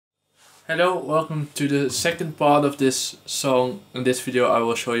Hello, welcome to the second part of this song. In this video I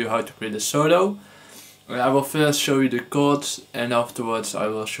will show you how to play the solo. I will first show you the chords and afterwards I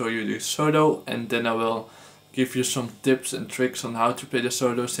will show you the solo, and then I will give you some tips and tricks on how to play the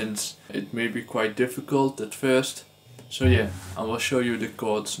solo, since it may be quite difficult at first. So yeah, I will show you the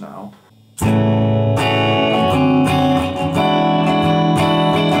chords now.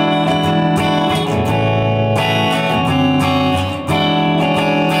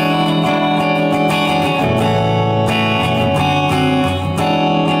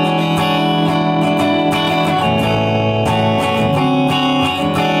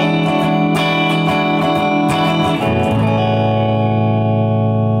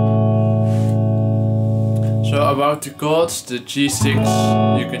 About the chords, the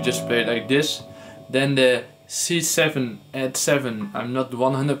G6 you can just play like this. Then the C7 at 7, I'm not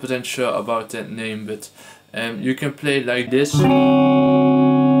 100% sure about that name, but you can play like this. It's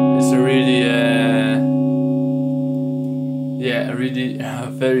a really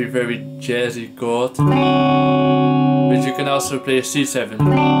very jazzy chord. But you can also play a C7.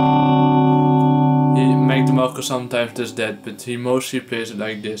 Demarco sometimes does that, but he mostly plays it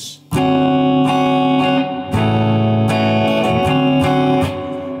like this.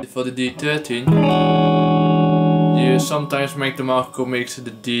 For the D13, you sometimes make Demarco makes it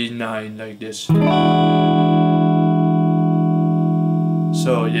a D9 like this.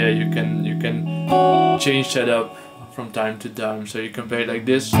 So yeah, you can change that up from time to time. So you can play it like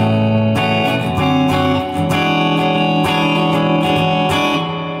this, or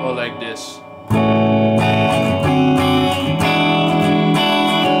like this.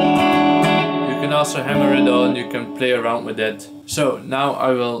 Also hammer it on, you can play around with that. So now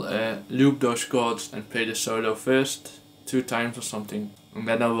I will loop those chords and play the solo first, 2 times or something, and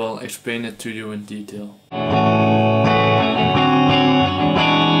then I will explain it to you in detail.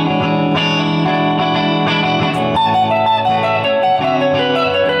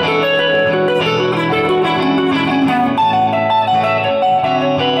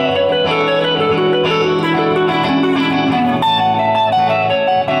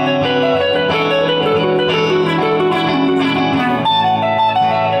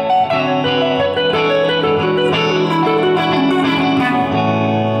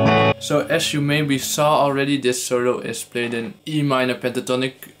 So as you maybe saw already, this solo is played in E minor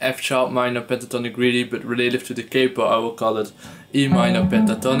pentatonic, F sharp minor pentatonic really, but relative to the capo I will call it E minor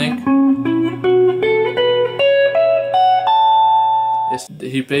pentatonic.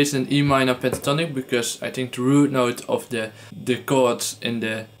 He plays in E minor pentatonic because I think the root note of the chords in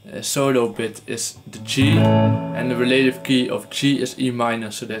the solo bit is the G, and the relative key of G is E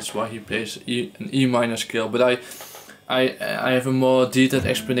minor, so that's why he plays an E minor scale. But I have a more detailed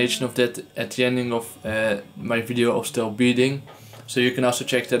explanation of that at the ending of my video of Still Beating, so you can also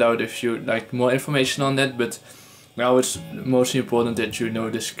check that out if you like more information on that, but now it's mostly important that you know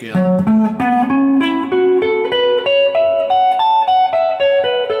the scale.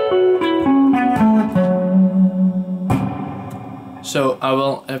 So I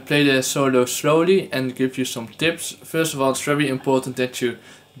will play the solo slowly and give you some tips. First of all, it's very important that you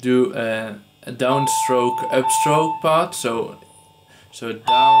do a downstroke, upstroke part. So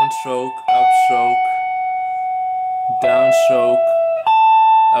downstroke, upstroke, downstroke,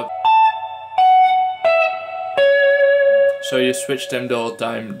 up. So you switch them the whole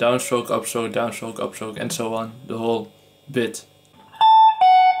time. Downstroke, upstroke, and so on. The whole bit.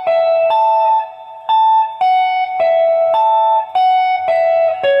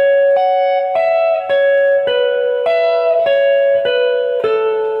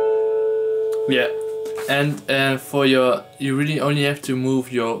 Yeah, and for you really only have to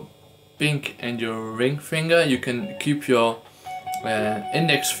move your pink and your ring finger. You can keep your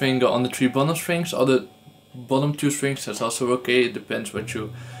index finger on the 3 bottom strings, or the bottom 2 strings, that's also okay. It depends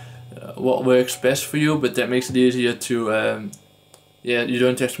what works best for you, but that makes it easier to yeah, you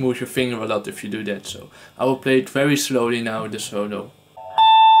don't have to move your finger a lot if you do that. So I will play it very slowly now, the solo.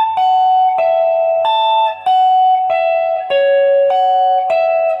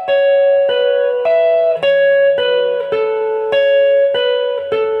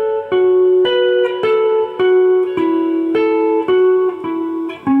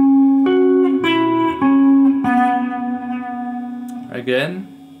 Again.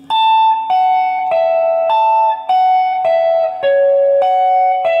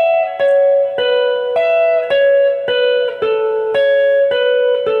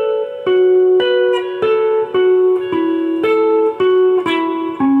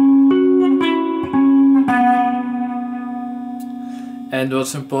 And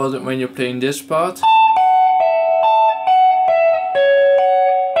what's important when you're playing this part,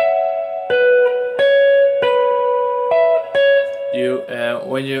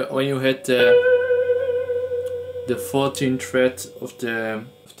 when you hit the 14th fret of the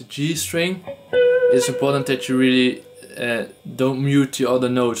G string, it's important that you really don't mute the other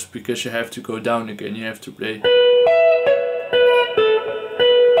notes, because you have to go down again. You have to play.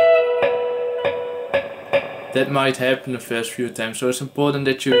 That might happen the first few times, so it's important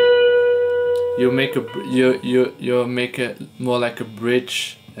that you make a more like a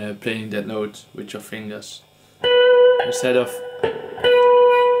bridge, playing that note with your fingers instead of.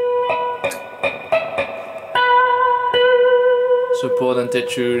 It's important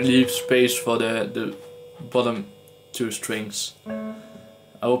that you leave space for the bottom two strings.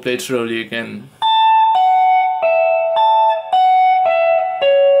 I will play it slowly again.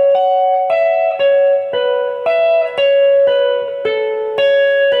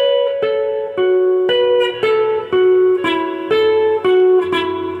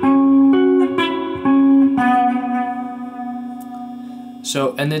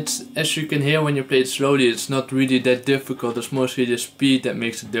 So, and it's, as you can hear when you play it slowly, it's not really that difficult. It's mostly the speed that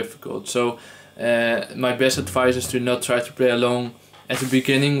makes it difficult. So my best advice is to not try to play along at the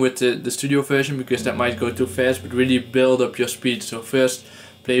beginning with the studio version, because that might go too fast, but really build up your speed. So first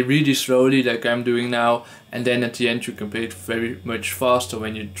play really slowly like I'm doing now, and then at the end you can play it very much faster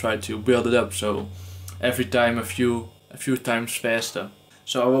when you try to build it up. So every time a few times faster.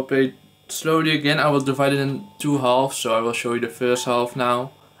 So I will play it slowly again. I will divide it in two halves, so I will show you the first half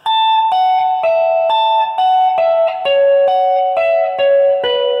now.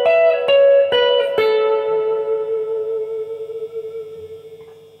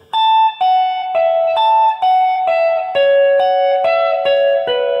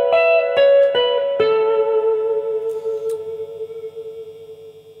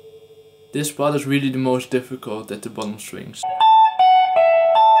 This part is really the most difficult at the bottom strings.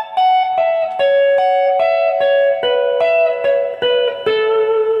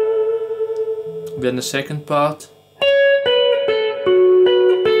 Then the second part.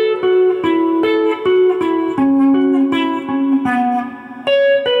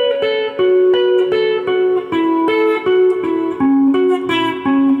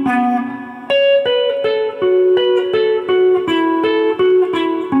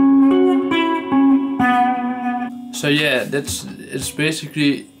 So yeah, it's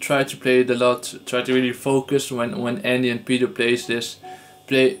basically try to play it a lot, try to really focus when Andy and Peter plays this.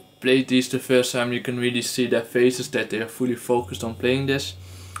 Play these the first time, you can really see their faces that they are fully focused on playing this.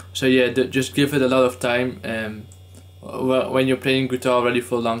 So yeah, just give it a lot of time. When you're playing guitar already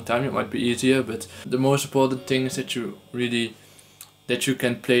for a long time, it might be easier, but the most important thing is that you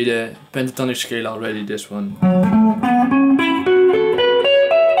can play the pentatonic scale already, this one.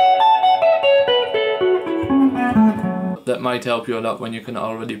 That might help you a lot when you can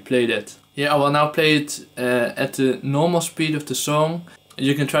already play that. Yeah, I will now play it at the normal speed of the song.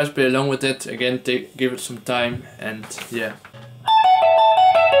 You can try to play along with it. Again, give it some time, and yeah.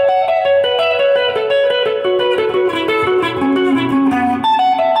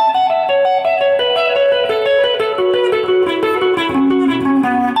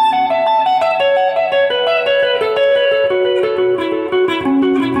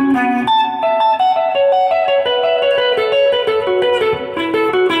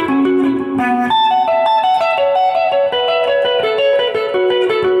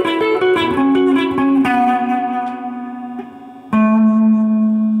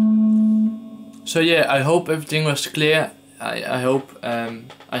 So yeah, I hope everything was clear. I hope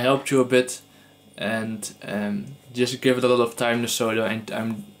I helped you a bit, and just give it a lot of time, the solo, and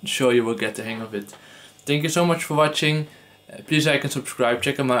I'm sure you will get the hang of it. Thank you so much for watching. Please like and subscribe,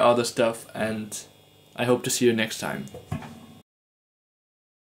 check out my other stuff, and I hope to see you next time.